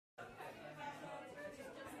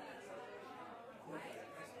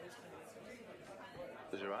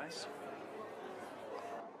Close your eyes.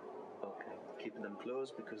 Okay, keep them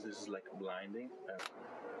closed because this is like blinding.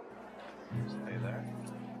 Stay there.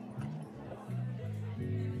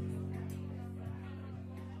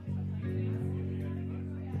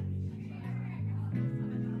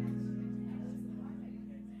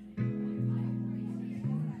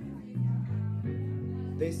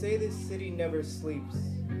 They say this city never sleeps,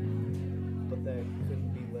 but that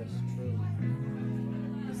couldn't be less true.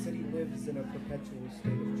 The city lives in a perpetual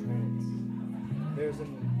state of trance. There's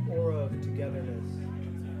an aura of togetherness,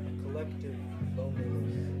 a collective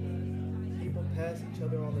loneliness. People pass each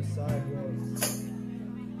other on the sidewalks,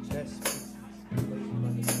 chess pieces played by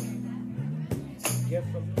the sun. Get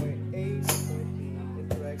from point A to point B,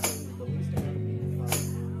 interacting with the least amount of people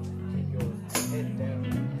possible. Keep your head down,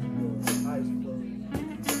 your eyes closed.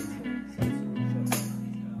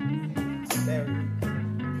 Barriers.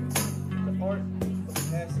 The art of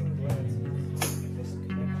passing glances,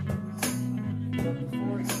 disconnections. But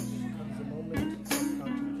before each comes a moment of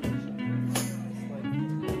contemplation. It's like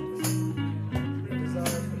the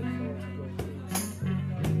desire for the car to go through.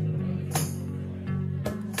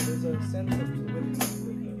 There's a sense of fluidity to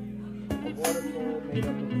it, though. A waterfall made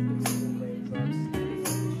up of invisible raindrops standing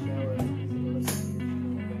in the shower as easy to let the tears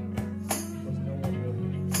stream down. Because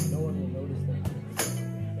no one will notice them.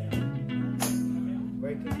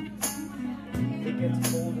 Breaking. It gets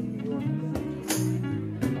cold in New York in the winter.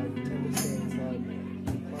 I tend to stay inside,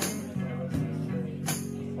 climbing with my restless train.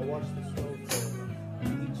 I watch the snow fall,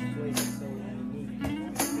 each flake so unique,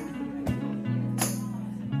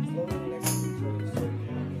 floating next to each other so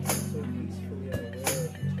calmly, so peacefully unaware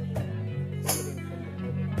of each other, emanating from the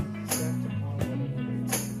heavens, stacked upon one another,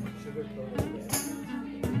 sugar-coated gases.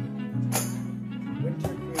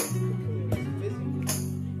 Winter creates cocoons, physically,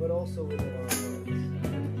 but also within our hearts.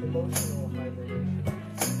 Emotional hibernation.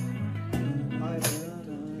 I'm a victim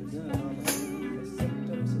to this phenomenon. The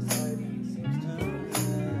symptom society seems to be.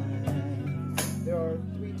 There are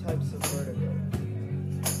three types of vertigo.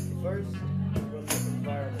 The first is when the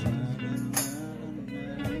environment is.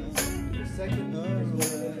 The second is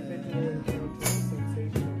when an individual encounters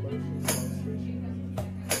sensation, emotion, frustration.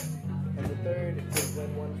 And the third is when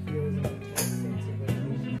one feels an intense sense of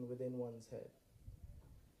vacation within one's head.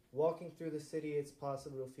 Walking through the city, it's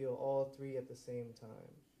possible to feel all three at the same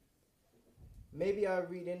time. Maybe I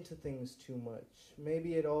read into things too much.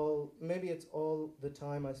 Maybe it's all the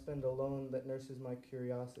time I spend alone that nurses my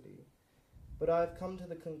curiosity. But I've come to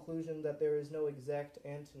the conclusion that there is no exact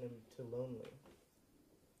antonym to lonely.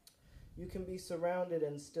 You can be surrounded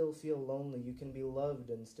and still feel lonely. You can be loved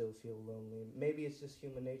and still feel lonely. Maybe it's just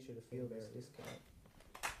human nature to feel this disconnect.